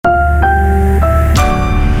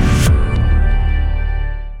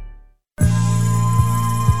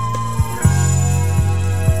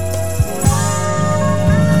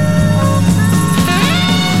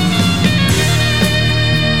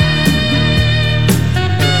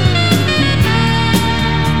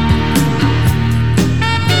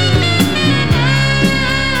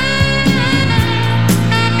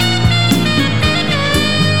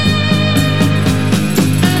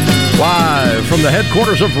From the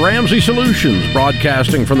headquarters of Ramsey Solutions,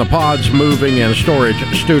 broadcasting from the Pods Moving and Storage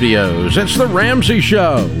Studios, it's The Ramsey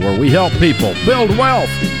Show, where we help people build wealth,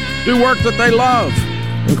 do work that they love,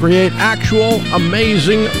 and create actual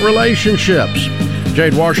amazing relationships.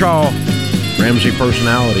 Jade Warshaw, Ramsey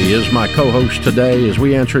Personality, is my co-host today as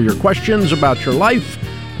we answer your questions about your life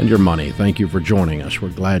and your money. Thank you for joining us. We're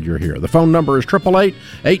glad you're here. The phone number is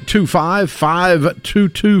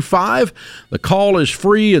 888-825-5225. The call is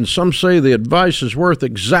free, and some say the advice is worth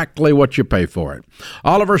exactly what you pay for it.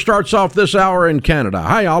 Oliver starts off this hour in Canada.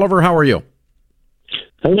 Hi, Oliver. How are you?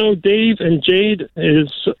 Hello, Dave and Jade. It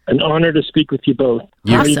is an honor to speak with you both.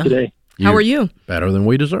 Awesome. How are you today? How are you? Better than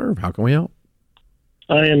we deserve. How can we help?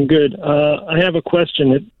 I am good. I have a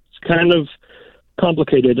question. It's kind of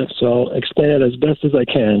complicated, so I'll explain it as best as I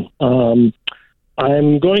can.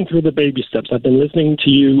 I'm going through the baby steps. I've been listening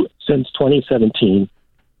to you since 2017,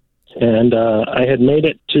 and I had made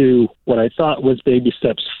it to what I thought was baby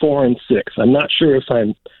steps 4 and 6. I'm not sure if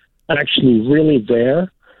I'm actually really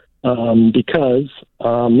there, because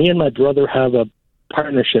me and my brother have a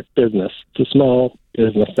partnership business. It's a small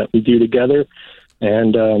business that we do together,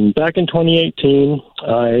 and back in 2018,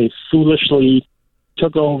 I foolishly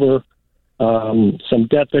took over some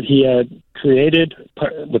debt that he had created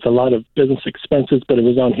with a lot of business expenses, but it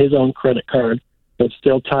was on his own credit card, but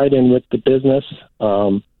still tied in with the business,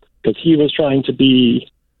 because he was trying to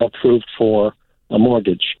be approved for a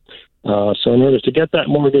mortgage. So in order to get that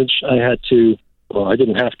mortgage, I had to, well, I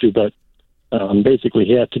didn't have to, but basically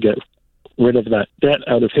he had to get rid of that debt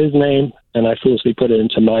out of his name, and I foolishly put it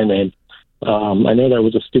into my name. I know that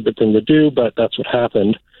was a stupid thing to do, but that's what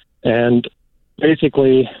happened. And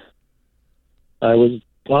basically, I was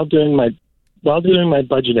while doing my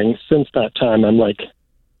budgeting since that time, I'm like,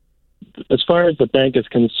 as far as the bank is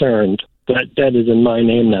concerned, that debt is in my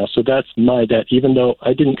name now. So that's my debt, even though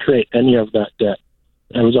I didn't create any of that debt.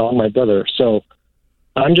 It was all my brother. So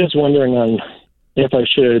I'm just wondering on if I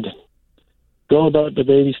should go about the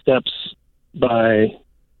baby steps by.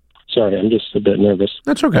 Sorry, I'm just a bit nervous.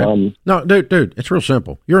 That's okay. No, dude, it's real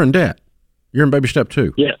simple. You're in debt. You're in baby step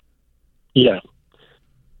 2. Yeah.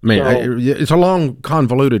 I mean, it's a long,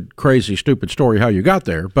 convoluted, crazy, stupid story how you got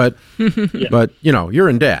there, but yeah. But you know, you're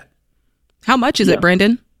in debt. How much is it,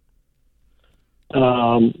 Brandon?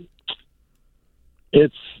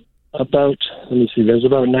 It's about, let me see, there's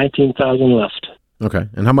about 19,000 left. Okay,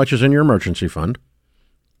 and how much is in your emergency fund?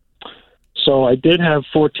 So I did have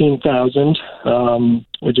 14,000,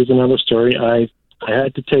 which is another story. I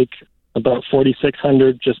had to take about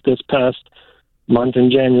 4,600 just this past month in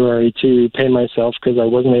January to pay myself because I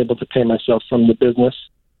wasn't able to pay myself from the business.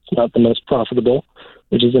 It's not the most profitable,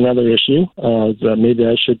 which is another issue that maybe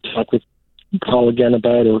I should call again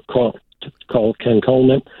about, or call Ken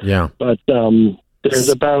Coleman. Yeah. But there's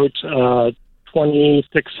about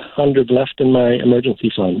 2,600 left in my emergency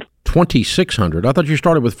fund. 2,600. I thought you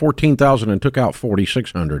started with 14,000 and took out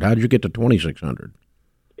 4,600. How did you get to 2,600?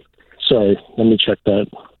 Sorry, let me check that.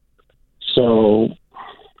 So,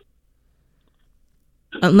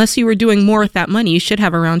 unless you were doing more with that money, you should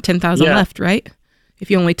have around 10,000 left, right?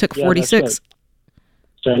 If you only took 46. That's right.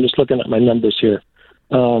 So I'm just looking at my numbers here.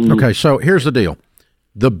 Okay, so here's the deal.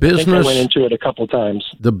 The business, I think I went into it a couple times.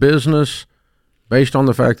 The business, based on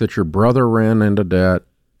the fact that your brother ran into debt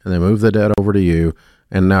and they moved the debt over to you,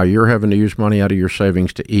 and now you're having to use money out of your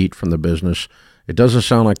savings to eat from the business, it doesn't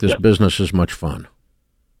sound like this business is much fun.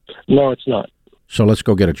 No, it's not. So let's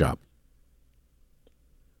go get a job.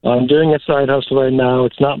 I'm doing a side hustle right now.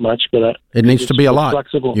 It's not much, but it needs to be a lot.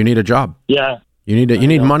 Flexible. You need a job. Yeah. You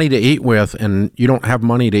need money to eat with, and you don't have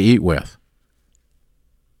money to eat with.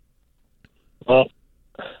 Well,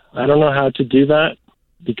 I don't know how to do that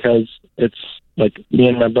because it's like me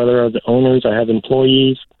and my brother are the owners. I have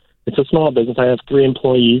employees. It's a small business. I have 3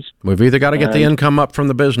 employees. We've either got to get the income up from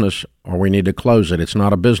the business or we need to close it. It's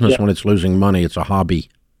not a business when it's losing money. It's a hobby.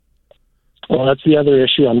 Well, that's the other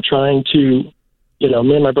issue. I'm trying to,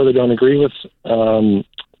 me and my brother don't agree with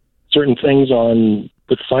certain things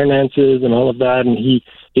with finances and all of that, and he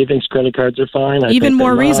thinks credit cards are fine. Even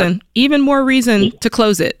more reason to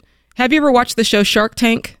close it. Have you ever watched the show Shark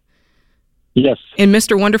Tank? Yes. And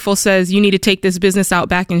Mr. Wonderful says you need to take this business out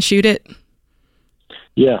back and shoot it?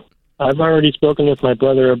 Yeah. I've already spoken with my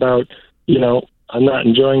brother about, I'm not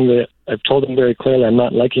enjoying I've told him very clearly I'm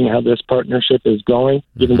not liking how this partnership is going,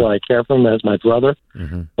 even though I care for him as my brother.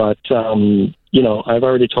 Mm-hmm. But, I've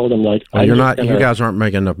already told him, you guys aren't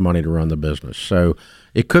making enough money to run the business. So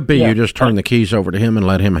it could be you just turn the keys over to him and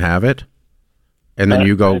let him have it, and then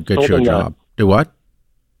you go get you a job. Do what?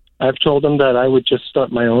 I've told him that I would just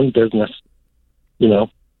start my own business,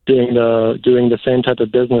 do doing the same type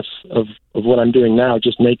of business of what I'm doing now.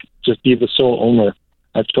 Just be the sole owner.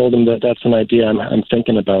 I've told him that that's an idea I'm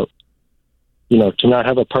thinking about. To not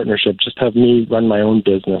have a partnership, just have me run my own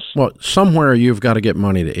business. Well, somewhere you've got to get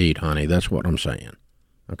money to eat, honey. That's what I'm saying.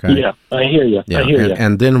 Okay. Yeah, I hear you. Yeah,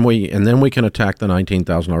 and then we can attack the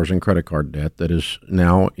 $19,000 in credit card debt that is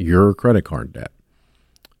now your credit card debt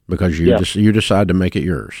because you decide to make it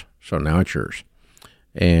yours. So now it's yours.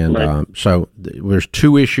 And right. So there's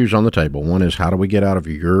two issues on the table. One is how do we get out of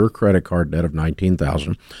your credit card debt of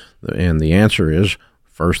 $19,000? And the answer is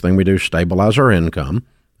first thing we do is stabilize our income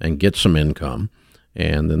and get some income.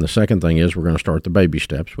 And then the second thing is we're going to start the baby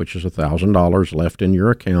steps, which is $1,000 left in your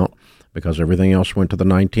account because everything else went to the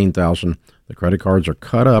 $19,000. The credit cards are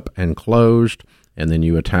cut up and closed, and then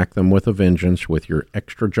you attack them with a vengeance with your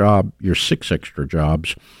extra job, your 6 extra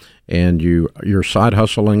jobs, and your side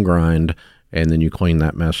hustle and grind, and then you clean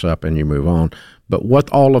that mess up and you move on. But what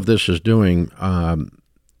all of this is doing,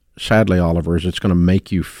 sadly, Oliver, is it's going to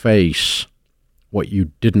make you face what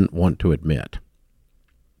you didn't want to admit.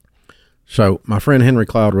 So my friend Henry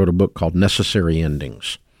Cloud wrote a book called Necessary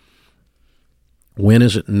Endings. When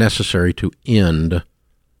is it necessary to end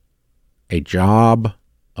a job,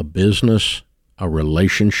 a business, a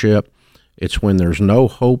relationship? It's when there's no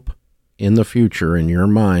hope in the future in your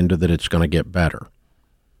mind that it's going to get better.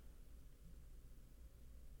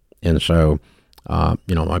 And so,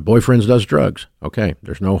 my boyfriend does drugs. Okay,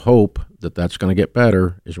 there's no hope that that's going to get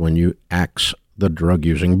better is when you axe the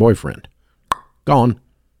drug-using boyfriend. Gone,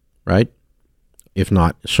 right? If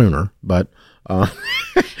not sooner, but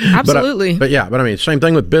absolutely. But I mean, same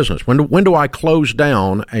thing with business. When do I close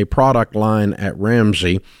down a product line at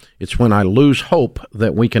Ramsey? It's when I lose hope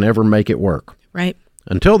that we can ever make it work. Right.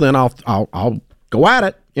 Until then, I'll go at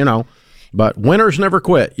it, But winners never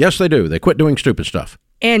quit. Yes, they do. They quit doing stupid stuff.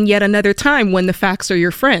 And yet another time when the facts are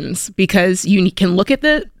your friends, because you can look at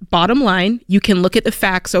the bottom line, you can look at the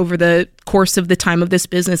facts over the course of the time of this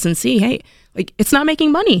business and see, hey, it's not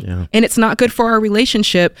making money and it's not good for our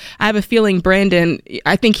relationship. I have a feeling Brandon,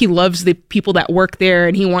 I think he loves the people that work there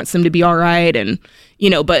and he wants them to be all right. And,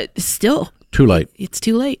 but still. Too late. It's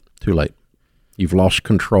too late. Too late. You've lost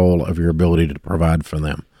control of your ability to provide for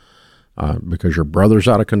them because your brother's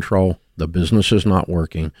out of control. The business is not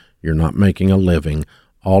working. You're not making a living.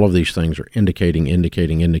 All of these things are indicating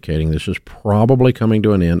this is probably coming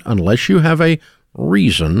to an end unless you have a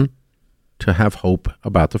reason to have hope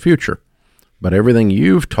about the future. But everything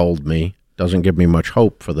you've told me doesn't give me much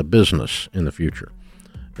hope for the business in the future,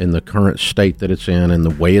 in the current state that it's in and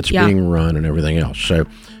the way it's being run and everything else. So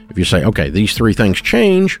if you say, okay, these 3 things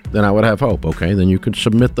change, then I would have hope. Okay, then you could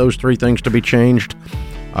submit those 3 things to be changed,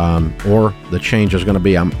 or the change is going to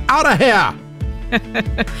be, I'm out of here.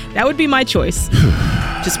 That would be my choice.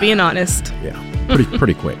 Just being honest. Yeah,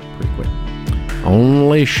 pretty quick.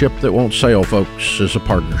 Only ship that won't sail, folks, is a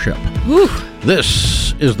partnership. Whew.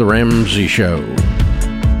 This is The Ramsey Show.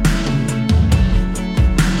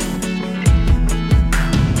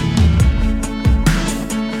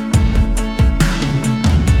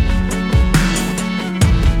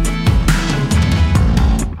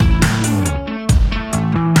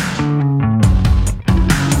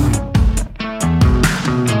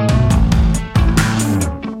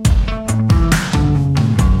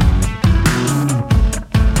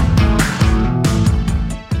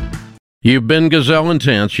 You've been gazelle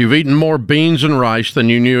intense. You've eaten more beans and rice than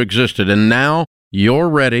you knew existed, and now you're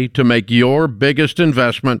ready to make your biggest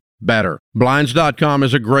investment better. Blinds.com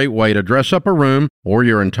is a great way to dress up a room or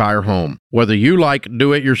your entire home. Whether you like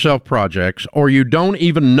do-it-yourself projects or you don't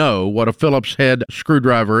even know what a Phillips head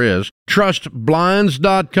screwdriver is, trust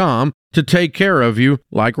Blinds.com to take care of you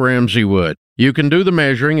like Ramsey would. You can do the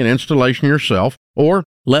measuring and installation yourself, or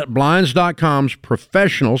let Blinds.com's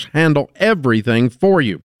professionals handle everything for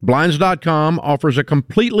you. Blinds.com offers a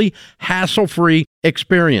completely hassle-free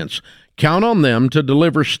experience. Count on them to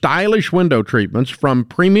deliver stylish window treatments from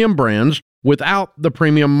premium brands without the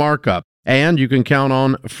premium markup. And you can count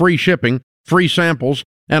on free shipping, free samples,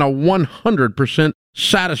 and a 100%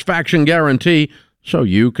 satisfaction guarantee so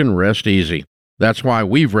you can rest easy. That's why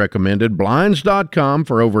we've recommended Blinds.com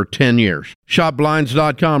for over 10 years. Shop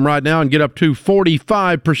Blinds.com right now and get up to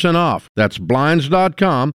 45% off. That's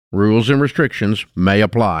Blinds.com. Rules and restrictions may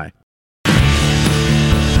apply.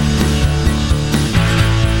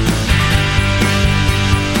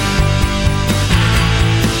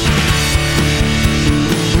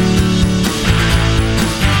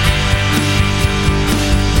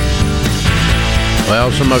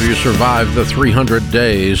 Well, some of you survived the 300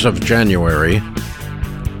 days of January.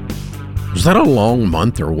 Was that a long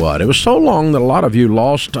month or what? It was so long that a lot of you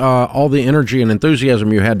lost all the energy and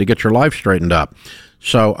enthusiasm you had to get your life straightened up.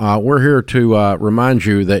 So we're here to remind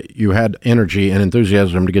you that you had energy and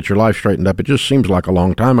enthusiasm to get your life straightened up. It just seems like a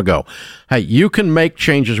long time ago. Hey, you can make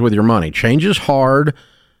changes with your money. Change is hard,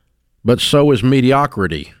 but so is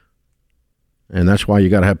mediocrity. And that's why you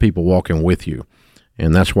got to have people walking with you.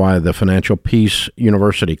 And that's why the Financial Peace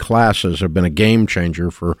University classes have been a game changer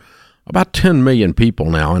for about 10 million people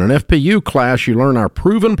now. In an FPU class, you learn our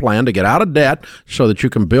proven plan to get out of debt so that you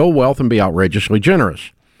can build wealth and be outrageously generous.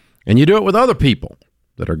 And you do it with other people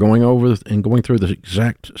that are going through the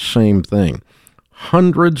exact same thing.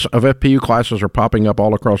 Hundreds of FPU classes are popping up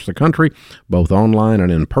all across the country, both online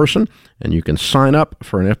and in person. And you can sign up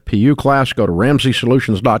for an FPU class. Go to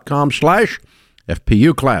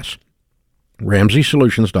RamseySolutions.com/FPU class.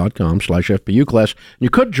 RamseySolutions.com/FPU class. You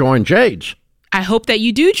could join Jade's. I hope that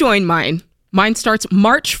you do join mine. Mine starts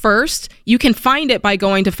March 1st. You can find it by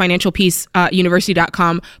going to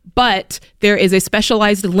financialpeaceuniversity.com, but there is a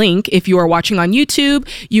specialized link. If you are watching on YouTube,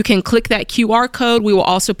 you can click that QR code. We will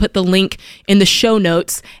also put the link in the show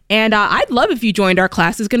notes. And I'd love if you joined our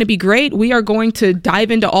class. It's going to be great. We are going to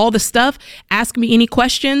dive into all the stuff, ask me any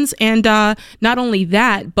questions. And not only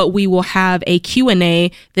that, but we will have a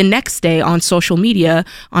Q&A the next day on social media,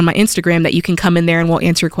 on my Instagram, that you can come in there and we'll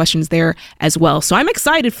answer your questions there as well. So I'm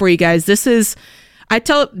excited for you guys. I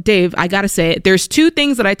tell Dave, I got to say it. There's two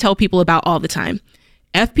things that I tell people about all the time.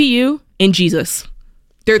 FPU and Jesus.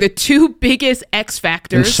 They're the two biggest X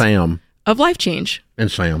factors and Sam. Of life change. And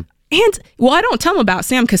Sam. And, well, I don't tell them about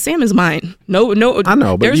Sam because Sam is mine. No, I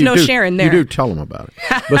know, but there's no sharing there. You do tell them about it.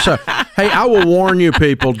 But so, hey, I will warn you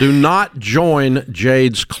people, do not join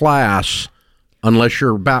Jade's class unless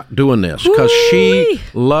you're about doing this, because she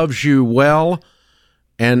loves you well.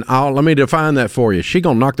 And let me define that for you. She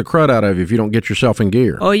gonna knock the crud out of you if you don't get yourself in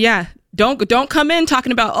gear. Oh yeah, don't come in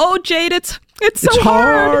talking about, oh Jade, it's so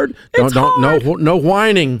hard. It's hard. No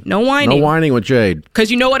whining. No whining. No whining with Jade.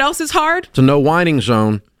 Because you know what else is hard? It's a no whining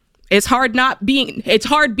zone. It's hard being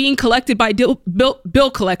collected by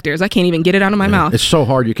bill collectors. I can't even get it out of my mouth. It's so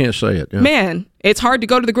hard you can't say it. Yeah. Man, it's hard to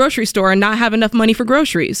go to the grocery store and not have enough money for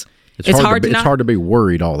groceries. It's hard to be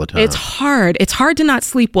worried all the time. It's hard. It's hard to not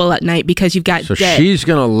sleep well at night because you've got debt. So she's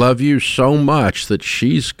going to love you so much that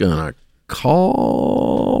she's going to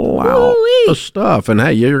call out the stuff. And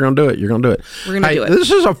hey, you're going to do it. You're going to do it. We're going to do it. This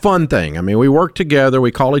is a fun thing. I mean, we work together. We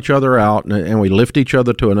call each other out, and we lift each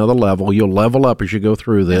other to another level. You'll level up as you go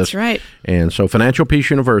through this. That's right. And so Financial Peace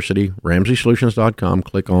University, RamseySolutions.com,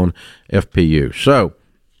 click on FPU. So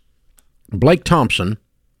Blake Thompson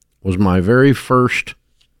was my very first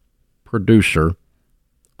producer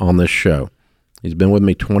on this show. He's been with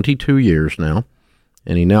me 22 years now,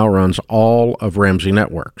 and he now runs all of Ramsey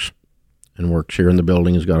Networks and works here in the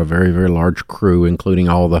building. He's got a very, very large crew, including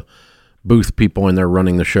all the booth people in there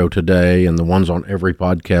running the show today and the ones on every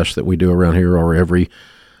podcast that we do around here or every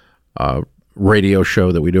radio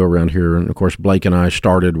show that we do around here. And, of course, Blake and I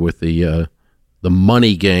started with the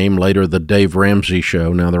Money Game, later the Dave Ramsey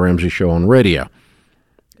Show, now the Ramsey Show on radio.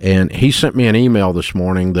 And he sent me an email this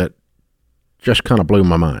morning that just kind of blew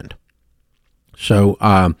my mind. So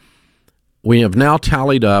we have now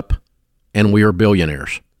tallied up, and we are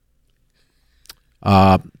billionaires.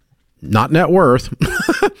 Not net worth,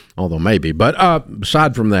 although maybe. But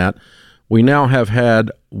aside from that, we now have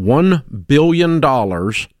had $1 billion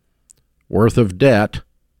worth of debt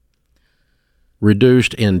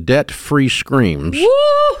reduced in debt-free screams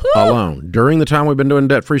alone. During the time we've been doing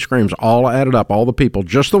debt-free screams, all added up, all the people,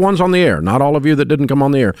 just the ones on the air, not all of you that didn't come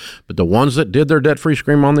on the air, but the ones that did their debt-free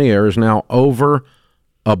scream on the air is now over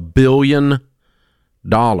 $1 billion.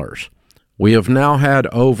 We have now had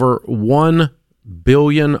over 1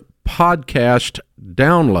 billion podcast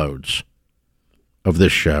downloads of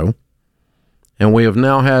this show, and we have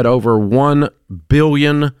now had over 1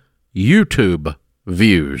 billion YouTube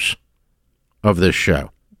views of this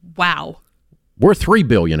show. Wow. We're 3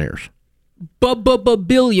 billionaires.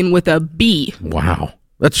 Billion with a B. Wow.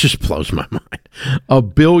 That just blows my mind. 1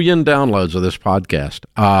 billion downloads of this podcast.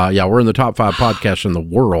 Yeah, we're in the top 5 podcasts in the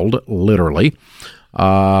world, literally.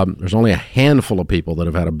 There's only a handful of people that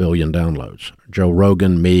have had 1 billion downloads. Joe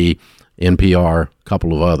Rogan, me, NPR, a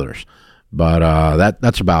couple of others. But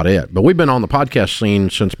that's about it. But we've been on the podcast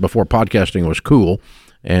scene since before podcasting was cool,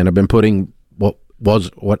 and I've been putting what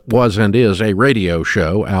was and is a radio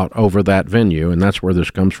show out over that venue, and that's where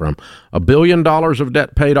this comes from. $1 billion of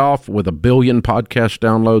debt paid off with 1 billion podcast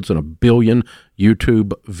downloads and 1 billion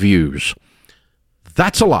YouTube views.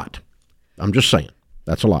 That's a lot. I'm just saying.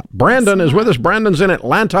 That's a lot. Brandon is with us. Brandon's in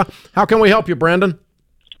Atlanta. How can we help you, Brandon?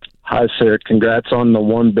 Hi, sir. Congrats on the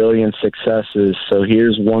 1 billion successes. So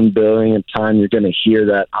here's 1 billion time you're going to hear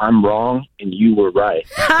that I'm wrong and you were right.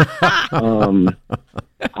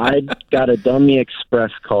 I got a Dummy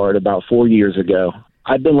Express card about 4 years ago.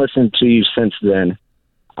 I've been listening to you since then.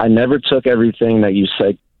 I never took everything that you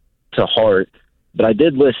said to heart, but I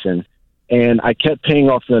did listen, and I kept paying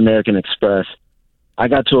off the American Express. I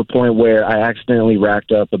got to a point where I accidentally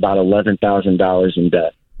racked up about $11,000 in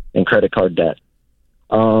debt, in credit card debt.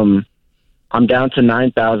 I'm down to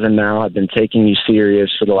 $9,000 now. I've been taking you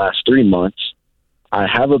serious for the last 3 months. I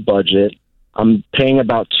have a budget. I'm paying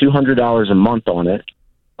about $200 a month on it.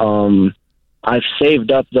 I've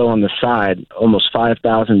saved up, though, on the side, almost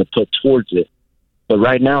 $5,000 to put towards it. But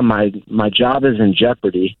right now, my job is in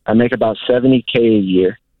jeopardy. I make about $70K a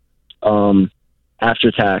year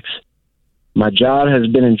after tax. My job has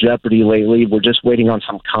been in jeopardy lately. We're just waiting on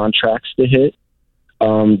some contracts to hit.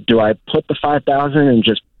 Do I put the $5,000 and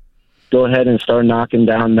just go ahead and start knocking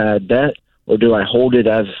down that debt, or do I hold it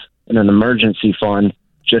as an emergency fund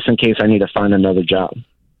just in case I need to find another job?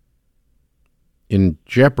 In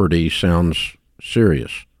jeopardy sounds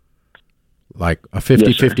serious. Like a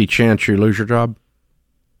 50-50 chance you lose your job?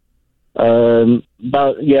 Around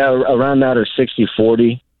that, or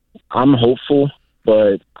 60-40. I'm hopeful,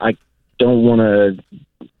 but I don't want to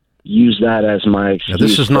use that as my excuse. Now,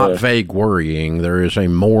 this is not vague worrying. There is a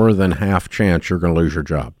more than half chance you're going to lose your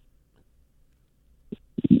job.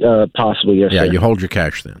 Possibly, yes. Yeah, sir. you hold your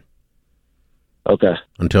cash then. Okay.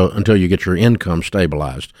 Until you get your income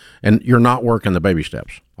stabilized. And you're not working the baby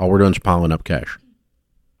steps. All we're doing is piling up cash.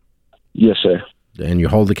 Yes, sir. And you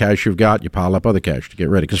hold the cash you've got, you pile up other cash to get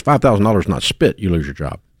ready. Because $5,000 is not spit, you lose your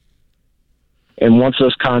job. And once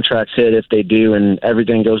those contracts hit, if they do, and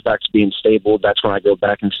everything goes back to being stable, that's when I go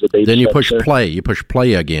back into the baby Then you steps, push sir. play. You push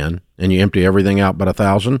play again, and you empty everything out but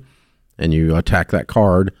 $1,000, and you attack that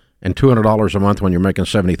card. And $200 a month when you're making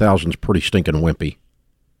 $70,000 is pretty stinking wimpy.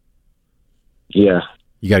 Yeah.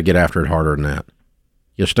 You got to get after it harder than that.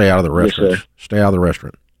 You stay out of the restaurants. Yes, sir. Stay out of the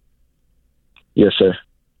restaurant. Yes, sir.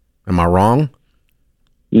 Am I wrong?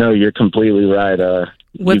 No, you're completely right.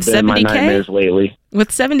 With You've been my 70K? nightmares lately. With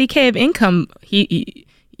 $70K of income,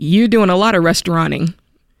 you're doing a lot of restauranting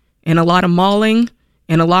and a lot of malling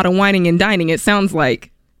and a lot of whining and dining, it sounds like.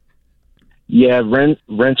 Yeah,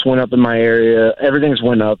 rents went up in my area. Everything's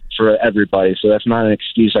went up for everybody, so that's not an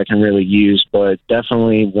excuse I can really use. But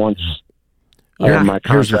definitely once my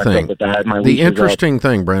Here's the contract thing. up with that, my lease The is interesting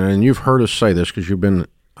thing, Brandon, and you've heard us say this because you've been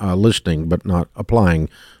listening but not applying,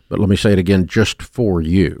 but let me say it again just for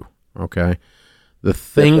you, okay? The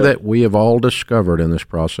thing that we have all discovered in this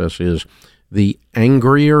process is the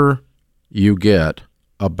angrier you get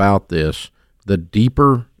about this, the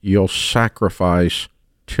deeper you'll sacrifice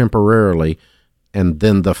temporarily, and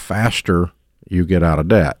then the faster you get out of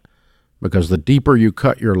debt. Because the deeper you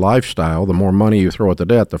cut your lifestyle, the more money you throw at the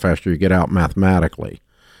debt, the faster you get out mathematically.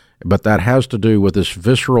 But that has to do with this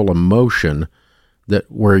visceral emotion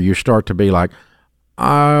that where you start to be like,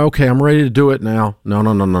 okay, I'm ready to do it now.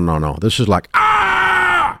 No. This is like,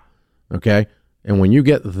 okay? And when you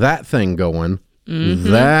get that thing going,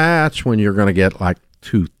 that's when you're going to get like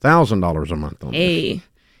 $2,000 a month on this.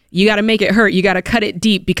 You got to make it hurt. You got to cut it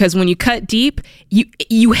deep, because when you cut deep,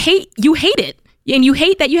 you hate it. And you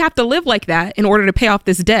hate that you have to live like that in order to pay off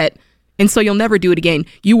this debt. And so you'll never do it again.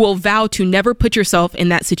 You will vow to never put yourself in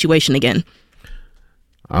that situation again.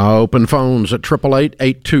 Open phones at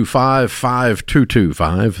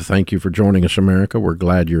 888-825-5225. Thank you for joining us, America. We're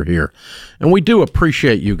glad you're here. And we do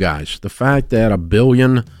appreciate you guys. The fact that 1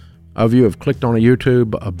 billion of you have clicked on a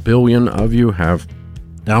YouTube, 1 billion of you have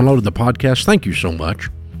downloaded the podcast. Thank you so much.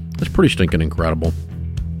 It's pretty stinking incredible.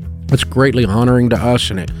 It's greatly honoring to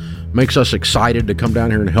us, and it makes us excited to come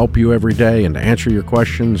down here and help you every day and to answer your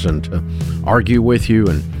questions and to argue with you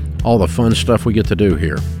and all the fun stuff we get to do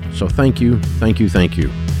here. So thank you.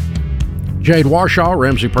 Jade Warshaw,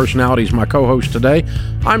 Ramsey Personality, is my co-host today.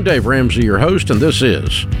 I'm Dave Ramsey, your host, and this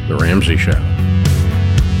is The Ramsey Show.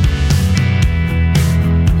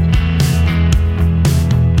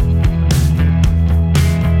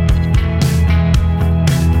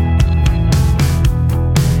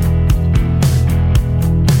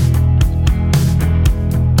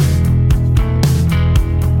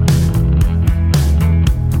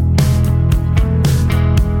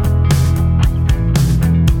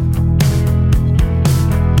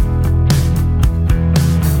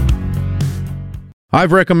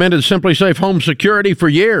 I've recommended Simply Safe Home Security for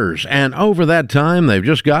years, and over that time, they've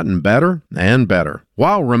just gotten better and better,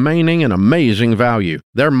 while remaining an amazing value.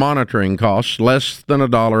 Their monitoring costs less than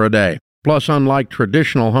 $1 a day. Plus, unlike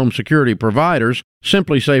traditional home security providers,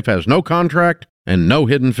 SimpliSafe has no contract and no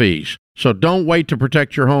hidden fees. So don't wait to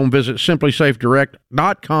protect your home. Visit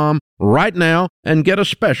SimpliSafeDirect.com right now and get a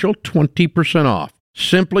special 20% off.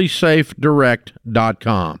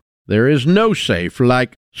 SimpliSafeDirect.com. There is no safe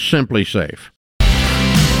like SimpliSafe.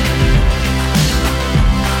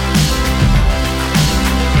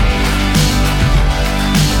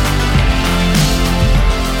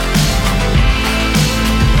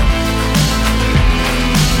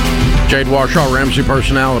 Jade Warshaw, Ramsey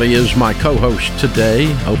Personality, is my co-host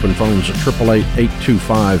today. Open phones at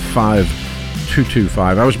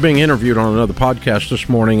 888-825-5225. I was being interviewed on another podcast this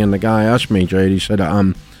morning, and the guy asked me, Jade, he said,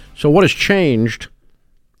 so what has changed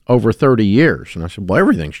over 30 years? And I said, well,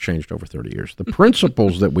 everything's changed over 30 years. The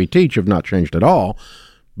principles that we teach have not changed at all,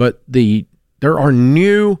 but there are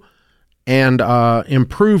new and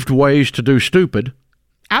improved ways to do stupid.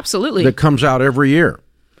 Absolutely. That comes out every year.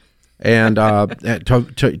 And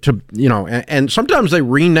and sometimes they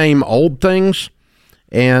rename old things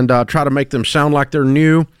and try to make them sound like they're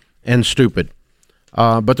new and stupid,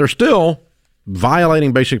 but they're still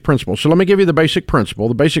violating basic principles. So let me give you the basic principle.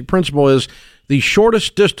 The basic principle is the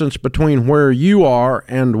shortest distance between where you are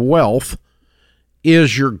and wealth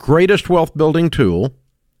is your greatest wealth building tool,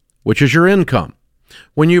 which is your income.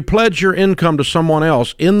 When you pledge your income to someone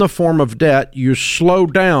else in the form of debt, you slow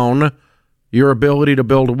down your ability to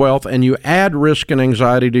build wealth, and you add risk and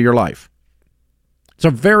anxiety to your life. It's a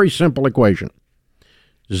very simple equation.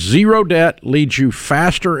 Zero debt leads you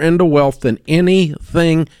faster into wealth than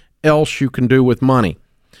anything else you can do with money.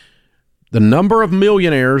 The number of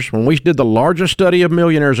millionaires, when we did the largest study of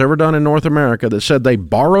millionaires ever done in North America, that said they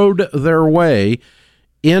borrowed their way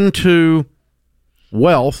into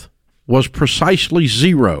wealth was precisely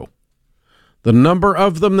zero. The number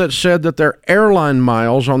of them that said that their airline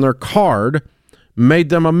miles on their card made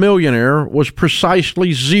them a millionaire was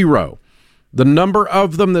precisely zero. The number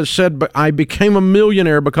of them that said, but I became a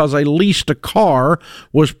millionaire because I leased a car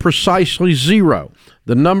was precisely zero.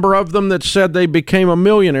 The number of them that said they became a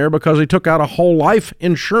millionaire because they took out a whole life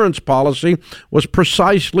insurance policy was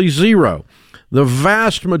precisely zero. The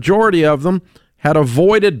vast majority of them had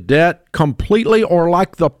avoided debt completely or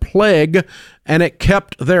like the plague, and it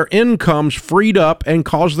kept their incomes freed up and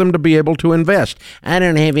caused them to be able to invest. I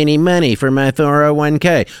don't have any money for my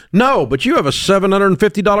 401k. No, but you have a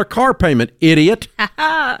 $750 car payment, idiot.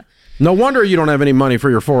 No wonder you don't have any money for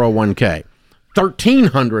your 401k.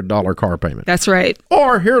 $1,300 car payment. That's right.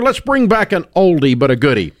 Or here, let's bring back an oldie but a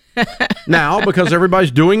goodie. Now, because everybody's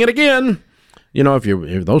doing it again. You know, if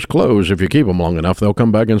those clothes, if you keep them long enough, they'll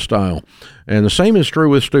come back in style. And the same is true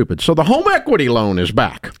with stupid. So the home equity loan is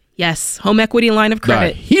back. Yes, home equity line of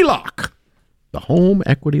credit. The HELOC, the home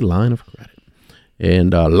equity line of credit.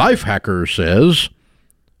 And Lifehacker says,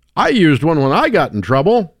 I used one when I got in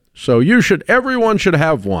trouble, so everyone should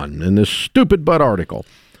have one in this stupid butt article.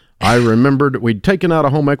 I remembered we'd taken out a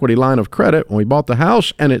home equity line of credit when we bought the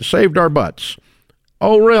house, and it saved our butts.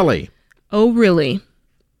 Oh, really? Oh, really?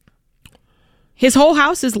 His whole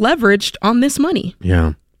house is leveraged on this money.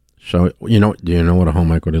 Yeah. So, do you know what a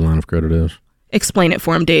home equity line of credit is? Explain it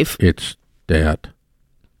for him, Dave. It's debt.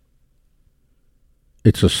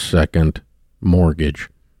 It's a second mortgage.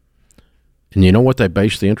 And you know what they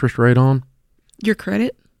base the interest rate on? Your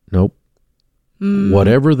credit? Nope.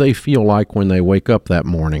 Whatever they feel like when they wake up that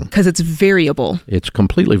morning. Because it's variable. It's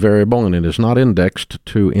completely variable, and it is not indexed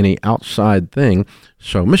to any outside thing.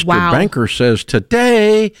 So Mr. Banker says,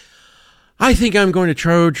 today, I think I'm going to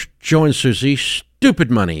charge Joe and Susie stupid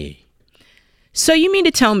money. So you mean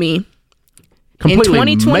to tell me, completely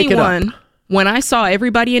in 2021, when I saw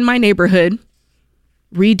everybody in my neighborhood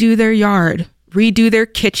redo their yard, redo their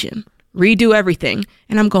kitchen, redo everything,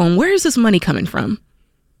 and I'm going, where is this money coming from?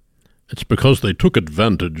 It's because they took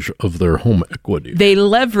advantage of their home equity. They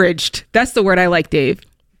leveraged. That's the word I like, Dave.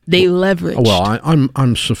 They leveraged. Well,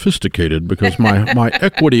 I'm sophisticated because my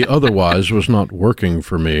equity otherwise was not working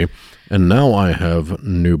for me, and now I have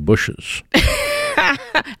new bushes.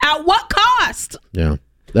 At what cost? Yeah,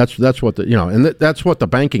 that's what that's what the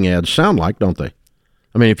banking ads sound like, don't they?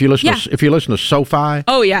 I mean, if you listen to SoFi.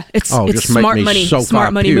 Oh yeah, it's just smart make me money. SoFi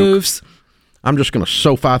Smart money puke. Moves. I'm just going to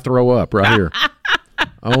SoFi throw up right here.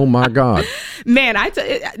 Oh my God, man!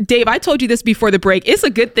 Dave, I told you this before the break. It's a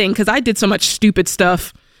good thing because I did so much stupid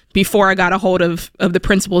stuff before I got a hold of the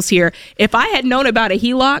principles here. If I had known about a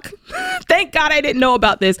HELOC, thank God I didn't know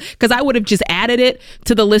about this, because I would have just added it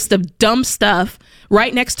to the list of dumb stuff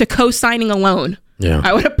right next to co-signing a loan. Yeah,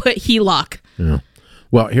 I would have put HELOC. Yeah.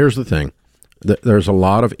 Well, here's the thing. There's a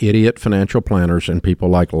lot of idiot financial planners and people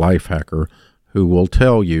like Lifehacker who will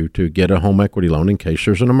tell you to get a home equity loan in case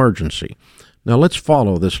there's an emergency. Now, let's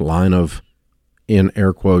follow this line of, in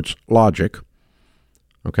air quotes, logic.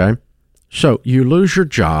 Okay? So you lose your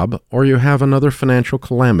job or you have another financial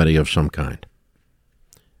calamity of some kind.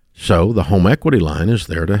 So the home equity line is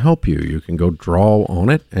there to help you. You can go draw on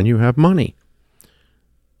it and you have money.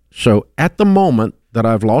 So at the moment that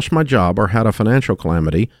I've lost my job or had a financial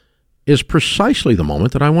calamity is precisely the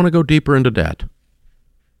moment that I want to go deeper into debt.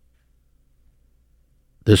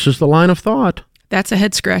 This is the line of thought. That's a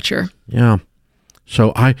head scratcher. Yeah.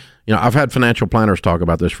 So I've had financial planners talk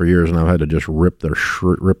about this for years, and I've had to just rip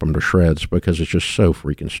them to shreds because it's just so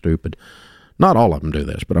freaking stupid. Not all of them do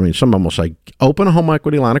this, but I mean, some of them will say, open a home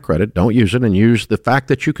equity line of credit, don't use it, and use the fact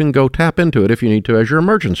that you can go tap into it if you need to as your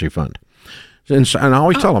emergency fund. And I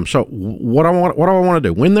always tell them, so what do I want to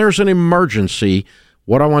do? When there's an emergency,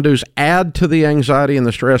 what I want to do is add to the anxiety and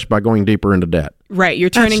the stress by going deeper into debt. Right.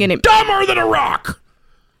 You're turning it dumber than a rock.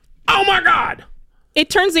 Oh, my God. It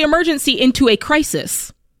turns the emergency into a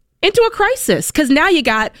crisis. Because now you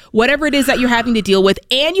got whatever it is that you're having to deal with,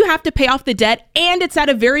 and you have to pay off the debt, and it's at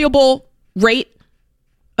a variable rate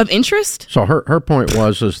of interest. So her point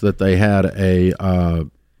was that they had a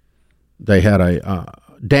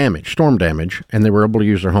storm damage, and they were able to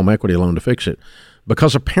use their home equity loan to fix it.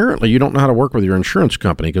 Because apparently you don't know how to work with your insurance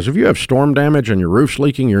company. Because if you have storm damage and your roof's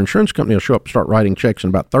leaking, your insurance company will show up and start writing checks in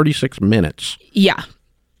about 36 minutes. Yeah.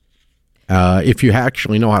 If you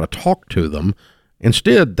actually know how to talk to them.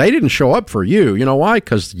 Instead, they didn't show up for you. You know why?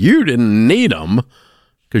 Because you didn't need them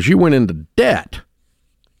because you went into debt.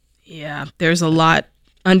 Yeah, there's a lot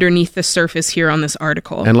underneath the surface here on this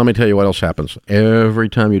article. And let me tell you what else happens. Every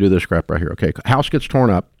time you do this crap right here. Okay, house gets torn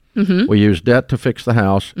up. Mm-hmm. We use debt to fix the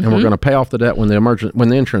house, and we're going to pay off the debt when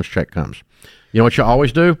the insurance check comes. You know what you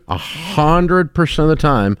always do? 100% of the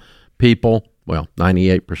time,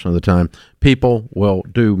 98% of the time, people will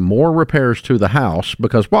do more repairs to the house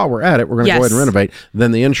because while we're at it, we're going to go ahead and renovate,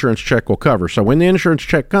 then the insurance check will cover. So when the insurance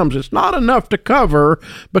check comes, it's not enough to cover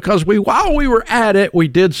because while we were at it, we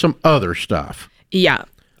did some other stuff. Yeah.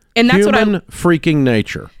 And that's Human freaking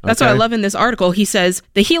nature. That's what I love in this article. He says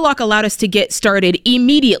the HELOC allowed us to get started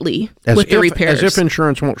immediately with the repairs. As if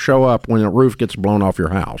insurance won't show up when a roof gets blown off your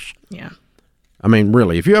house. Yeah. I mean,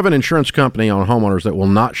 really, if you have an insurance company on homeowners that will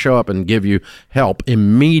not show up and give you help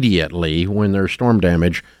immediately when there's storm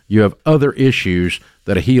damage, you have other issues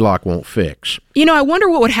that a HELOC won't fix. I wonder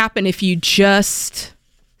what would happen if you just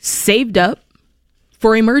saved up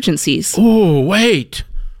for emergencies. Oh, wait.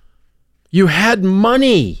 You had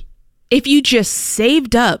money. If you just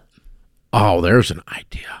saved up. Oh, there's an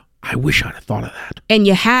idea. I wish I'd have thought of that. And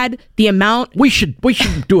you had the amount. We should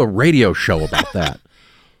do a radio show about that.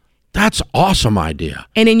 That's an awesome idea.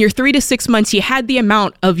 And in your 3 to 6 months, you had the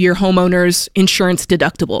amount of your homeowner's insurance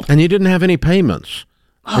deductible. And you didn't have any payments.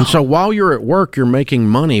 Oh. And so while you're at work, you're making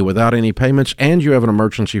money without any payments, and you have an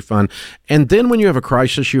emergency fund. And then when you have a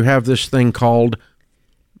crisis, you have this thing called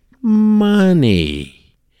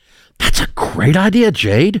money. That's a great idea,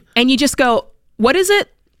 Jade. And you just go, what is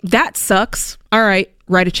it? That sucks. All right,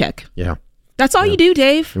 write a check. Yeah. That's all you do,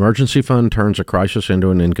 Dave. Emergency fund turns a crisis into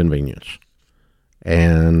an inconvenience.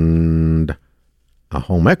 And a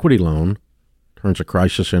home equity loan turns a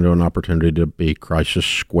crisis into an opportunity to be crisis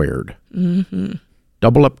squared. Mm-hmm.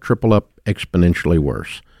 Double up, triple up, exponentially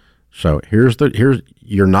worse. So here's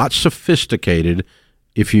you're not sophisticated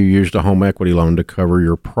if you used a home equity loan to cover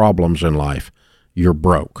your problems in life. You're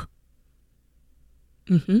broke.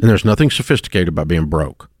 Mm-hmm. And there's nothing sophisticated about being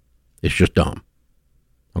broke. It's just dumb.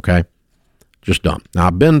 Okay? Just dumb. Now,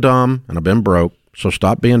 I've been dumb and I've been broke, so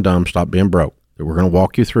stop being dumb, stop being broke. We're going to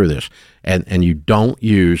walk you through this, and you don't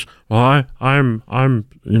use. Well, I'm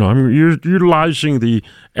utilizing the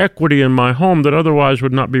equity in my home that otherwise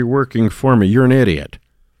would not be working for me. You're an idiot.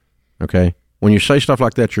 Okay, when you say stuff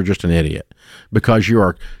like that, you're just an idiot because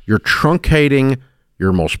you're truncating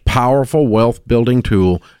your most powerful wealth building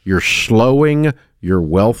tool. You're slowing your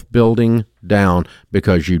wealth building down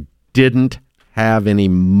because you didn't have any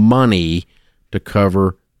money to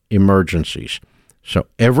cover emergencies. So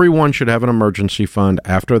everyone should have an emergency fund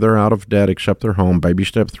after they're out of debt except their home. Baby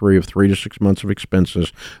step 3 of 3 to 6 months of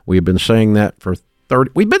expenses. We've been saying that for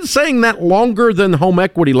 30. We've been saying that longer than home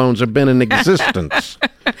equity loans have been in existence.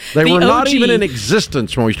 They were not even in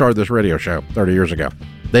existence when we started this radio show 30 years ago.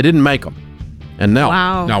 They didn't make them. And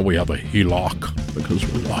now we have a HELOC because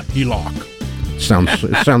we want HELOC. It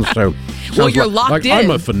sounds so. Well, you're locked in.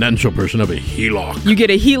 I'm a financial person of a HELOC. You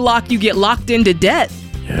get a HELOC, you get locked into debt.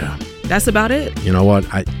 Yeah. That's about it. You know what?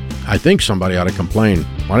 I think somebody ought to complain.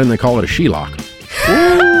 Why didn't they call it a SHELOC?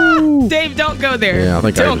 Ooh. Dave, don't go there. Yeah,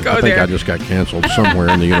 I think I just got canceled somewhere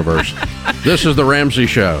in the universe. This is The Ramsey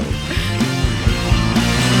Show.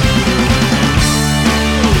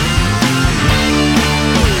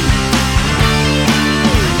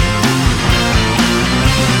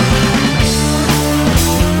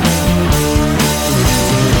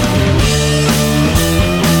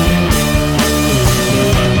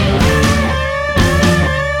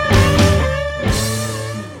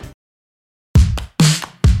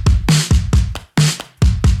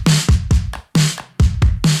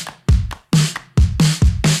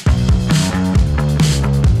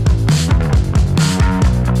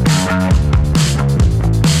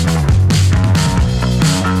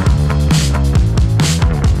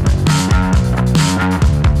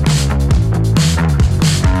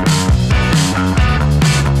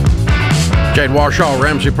 Jade Warshaw,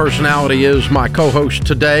 Ramsey Personality, is my co-host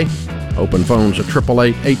today. Open phones at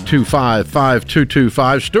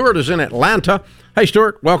 888-825-5225. Stuart is in Atlanta. Hey,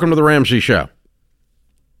 Stuart, welcome to the Ramsey Show.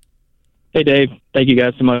 Hey, Dave. Thank you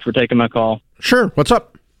guys so much for taking my call. Sure. What's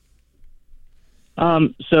up?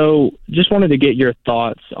 So just wanted to get your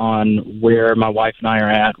thoughts on where my wife and I are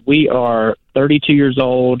at. We are 32 years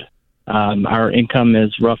old. Our income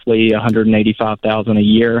is roughly $185,000 a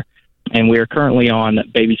year. And we are currently on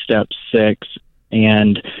baby step 6.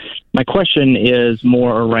 And my question is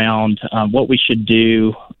more around what we should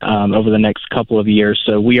do over the next couple of years.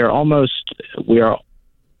 So we are almost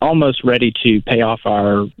ready to pay off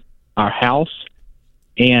our house.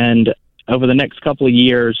 And over the next couple of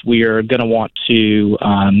years, we are going to want to,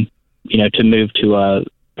 to move to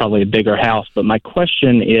probably a bigger house. But my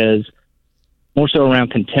question is more so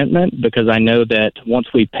around contentment, because I know that once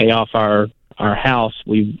we pay off our house,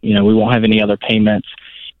 we won't have any other payments.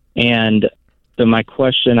 And so my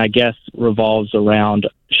question, I guess, revolves around,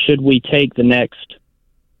 should we take the next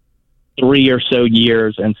 3 or so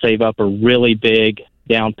years and save up a really big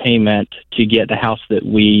down payment to get the house that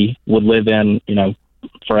we would live in,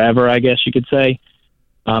 forever, I guess you could say?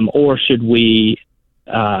 Or should we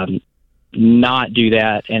not do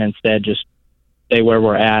that and instead just stay where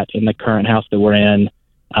we're at in the current house that we're in,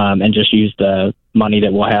 and just use the money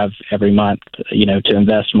that we'll have every month, to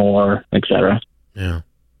invest more, et cetera? Yeah.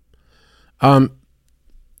 Well,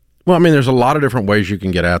 I mean, there's a lot of different ways you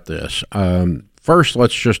can get at this. First,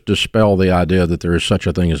 let's just dispel the idea that there is such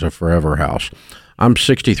a thing as a forever house. I'm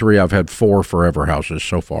 63. I've had 4 forever houses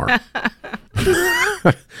so far.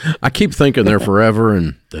 I keep thinking they're forever,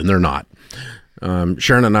 and then they're not.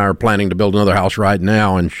 Sharon and I are planning to build another house right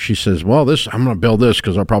now, and she says, well, I'm going to build this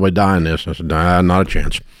because I'll probably die in this. I said, nah, not a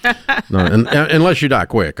chance. No, unless you die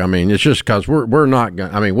quick. I mean, it's just because we're not going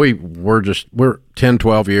to, I mean, we're 10,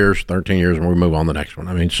 12 years, 13 years, and we move on to the next one.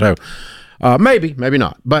 I mean, so maybe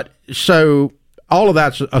not. But so all of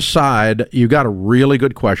that aside, you got a really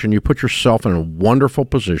good question. You put yourself in a wonderful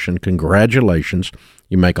position. Congratulations.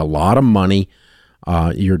 You make a lot of money.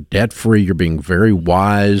 You're debt-free. You're being very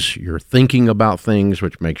wise. You're thinking about things,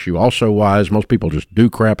 which makes you also wise. Most people just do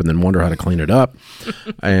crap and then wonder how to clean it up.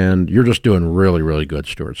 And you're just doing really, really good,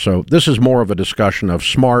 Stuart. So this is more of a discussion of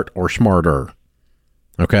smart or smarter.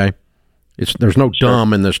 Okay? There's no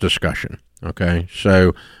dumb in this discussion. Okay?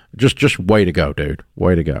 So just way to go, dude.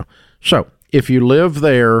 Way to go. So if you live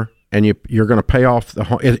there and you're going to pay off the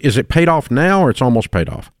home, is it paid off now or it's almost paid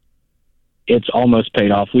off? It's almost paid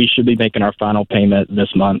off. We should be making our final payment this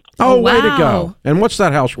month. Oh, wow. Way to go. And what's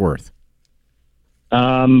that house worth?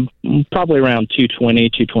 Probably around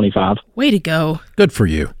 $220,000, $225,000. Way to go. Good for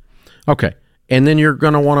you. Okay. And then you're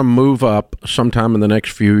going to want to move up sometime in the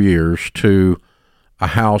next few years to a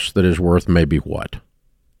house that is worth maybe what?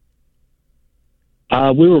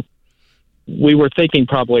 We were thinking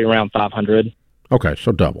probably around $500,000. Okay,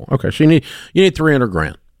 so double. Okay, so you need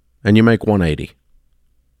 $300,000 and you make $180,000.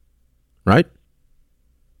 Right?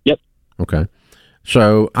 Yep. Okay.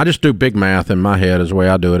 So I just do big math in my head is the way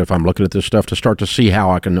I do it if I'm looking at this stuff to start to see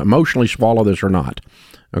how I can emotionally swallow this or not.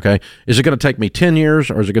 Okay. Is it going to take me 10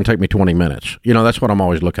 years or is it going to take me 20 minutes? That's what I'm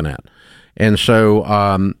always looking at. And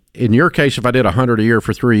so in your case, if I did $100 a year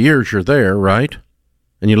for 3 years, you're there, right?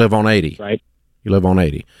 And you live on 80. Right. You live on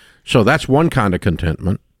 80. So that's one kind of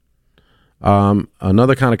contentment.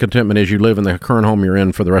 Another kind of contentment is you live in the current home you're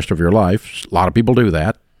in for the rest of your life. A lot of people do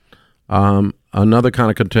that. Another kind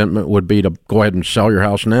of contentment would be to go ahead and sell your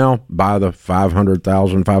house now, buy the $500,000,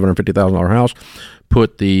 $550,000 house,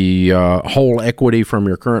 put the whole equity from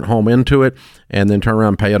your current home into it, and then turn around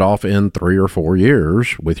and pay it off in 3 or 4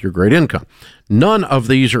 years with your great income. None of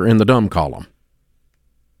these are in the dumb column.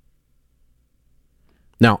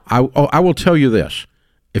 Now, I will tell you this.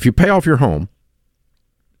 If you pay off your home,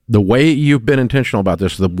 the way you've been intentional about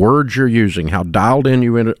this, the words you're using, how dialed in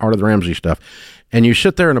you are to the Ramsey stuff, and you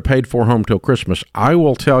sit there in a paid-for home till Christmas, I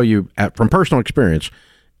will tell you from personal experience,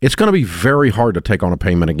 it's going to be very hard to take on a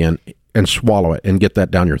payment again and swallow it and get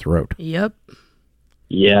that down your throat. Yep.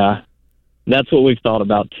 Yeah, that's what we've thought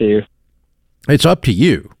about too. It's up to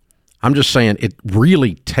you. I'm just saying it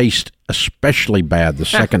really tastes especially bad the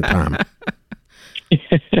second time.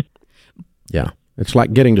 Yeah. It's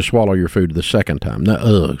like getting to swallow your food the second time.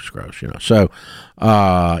 It's gross, So,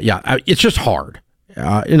 it's just hard.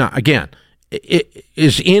 Again,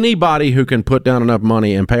 is anybody who can put down enough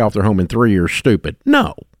money and pay off their home in 3 years stupid?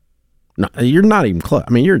 No, you're not even close.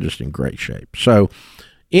 I mean, you're just in great shape. So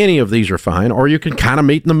any of these are fine, or you can kind of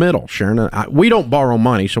meet in the middle. Sharon and I, we don't borrow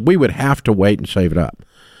money, so we would have to wait and save it up.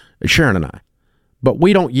 Sharon and I. But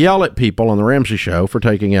we don't yell at people on the Ramsey Show for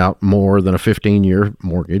taking out more than a 15-year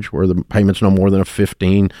mortgage where the payment's no more than a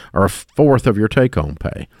 15 or a fourth of your take-home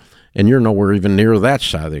pay. And you're nowhere even near that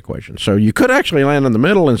side of the equation. So you could actually land in the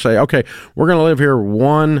middle and say, okay, we're going to live here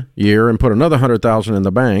 1 year and put another $100,000 in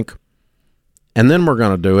the bank, and then we're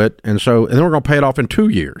going to do it. And then we're going to pay it off in 2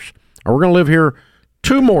 years. Or we're going to live here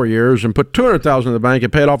 2 more years and put $200,000 in the bank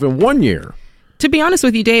and pay it off in 1 year. To be honest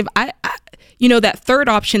with you, Dave, I that third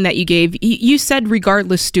option that you gave, you said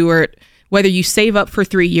regardless, Stuart, whether you save up for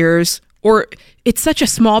 3 years or it's such a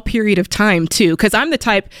small period of time too. Because I'm the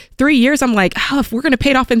type, 3 years, I'm like, if we're going to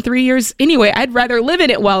pay it off in 3 years anyway, I'd rather live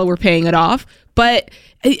in it while we're paying it off. But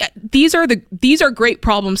these are great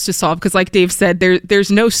problems to solve because, like Dave said,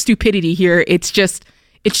 there's no stupidity here. It's just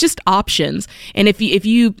options. And if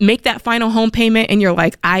you make that final home payment and you're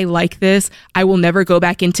like, I like this, I will never go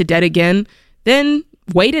back into debt again, then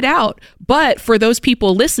wait it out. But for those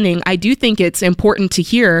people listening, I do think it's important to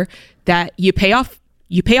hear that you pay off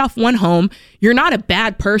one home. You're not a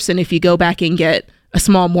bad person if you go back and get a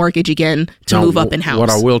small mortgage again to move up in house. What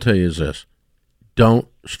I will tell you is this. Don't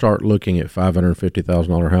start looking at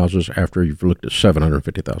 $550,000 houses after you've looked at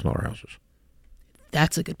 $750,000 houses.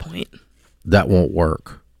 That's a good point. That won't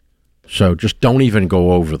work. So just don't even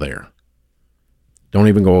go over there. Don't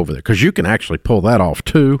even go over there because you can actually pull that off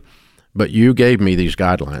too. But you gave me these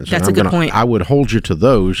guidelines. That's a good point. I would hold you to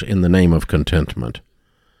those in the name of contentment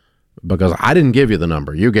because I didn't give you the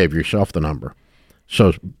number. You gave yourself the number.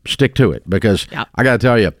 So stick to it because I got to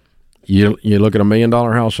tell you, you look at $1 million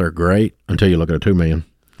house, they're great until you look at a $2 million.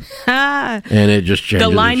 And it just changes.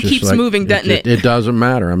 The line keeps moving, doesn't it? It doesn't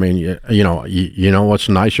matter. I mean, you know what's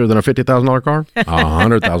nicer than a $50,000 car? A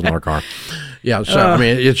 $100,000 car. Yeah, so I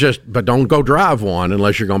mean, it's just, but don't go drive one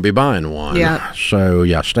unless you're going to be buying one. Yeah. So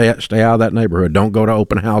stay out of that neighborhood. Don't go to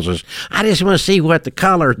open houses. I just want to see what the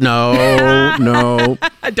color. No.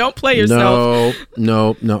 Don't play yourself.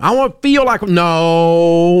 No. I want to feel like.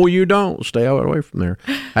 No, you don't. Stay away from there.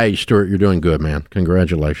 Hey, Stuart, you're doing good, man.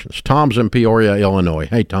 Congratulations. Tom's in Peoria, Illinois.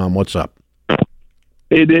 Hey, Tom, what's up?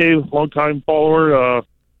 Hey, Dave, long-time follower,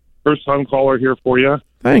 first-time caller here for you.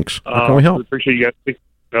 Thanks. How can we help?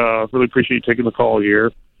 Really appreciate you taking the call here.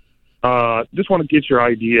 Just want to get your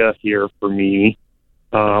idea here for me.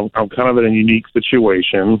 I'm kind of in a unique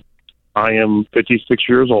situation. I am 56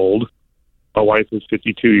 years old. My wife is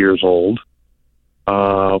 52 years old.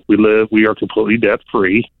 We are completely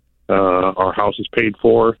debt-free. Our house is paid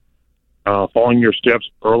for. Following your steps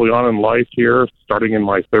early on in life here, starting in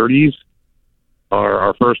my 30s,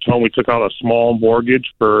 our first home, we took out a small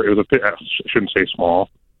mortgage I shouldn't say small.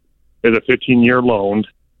 It was a 15-year loan.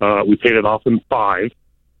 We paid it off in 5.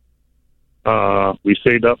 We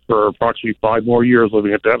saved up for approximately 5 more years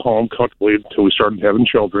living at that home comfortably until we started having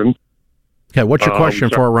children. Okay, what's your question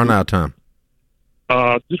before I run out of time?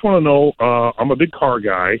 Just want to know, I'm a big car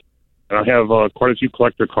guy, and I have quite a few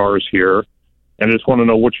collector cars here, and I just want to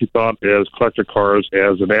know what you thought as collector cars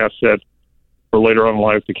as an asset for later on in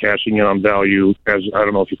life to cashing in on value. As I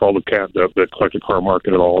don't know if you follow the collector car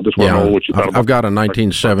market at all. Just want to know what you thought about. I've got a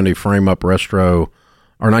 1970 frame-up Restro,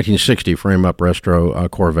 or 1960 frame-up Restro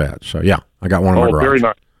Corvette. So, yeah, I got one in my garage. Very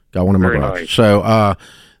nice. Got one in my very garage. Nice. So, I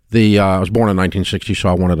was born in 1960, so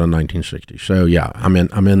I wanted a 1960. So, yeah, I'm in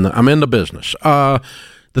the business. The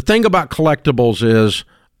thing about collectibles is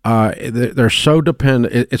they're so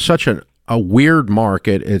dependent. It's such a weird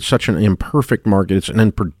market. It's such an imperfect market. It's an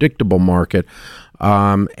unpredictable market.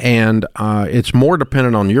 And it's more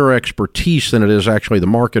dependent on your expertise than it is actually the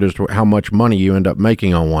market as to how much money you end up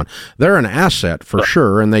making on one. They're an asset for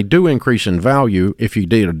sure, and they do increase in value if you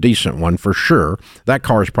did a decent one for sure. That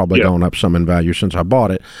car's probably gone up some in value since I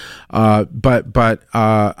bought it. But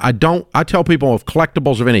I tell people of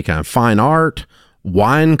collectibles of any kind, fine art,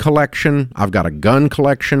 wine collection. I've got a gun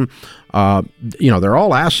collection. They're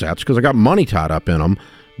all assets because I got money tied up in them.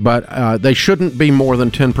 but they shouldn't be more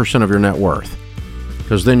than 10% of your net worth,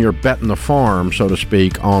 because then you're betting the farm, so to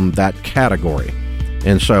speak, on that category.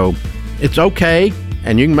 And so it's okay,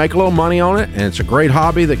 and you can make a little money on it, and it's a great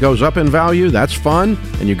hobby that goes up in value. That's fun,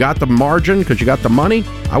 and you got the margin because you got the money.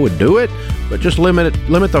 I would do it, but just limit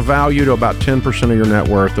the value to about 10% of your net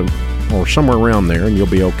worth, or somewhere around there, and you'll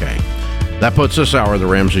be okay. That puts this hour of The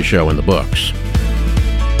Ramsey Show in the books.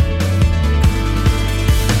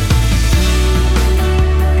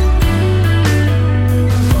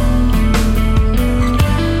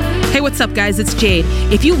 What's up, guys? It's Jade.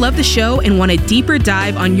 If you love the show and want a deeper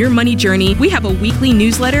dive on your money journey, we have a weekly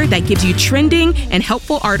newsletter that gives you trending and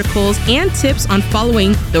helpful articles and tips on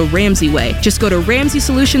following the Ramsey way. Just go to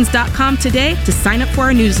RamseySolutions.com today to sign up for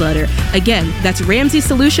our newsletter. Again, that's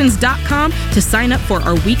RamseySolutions.com to sign up for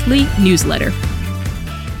our weekly newsletter.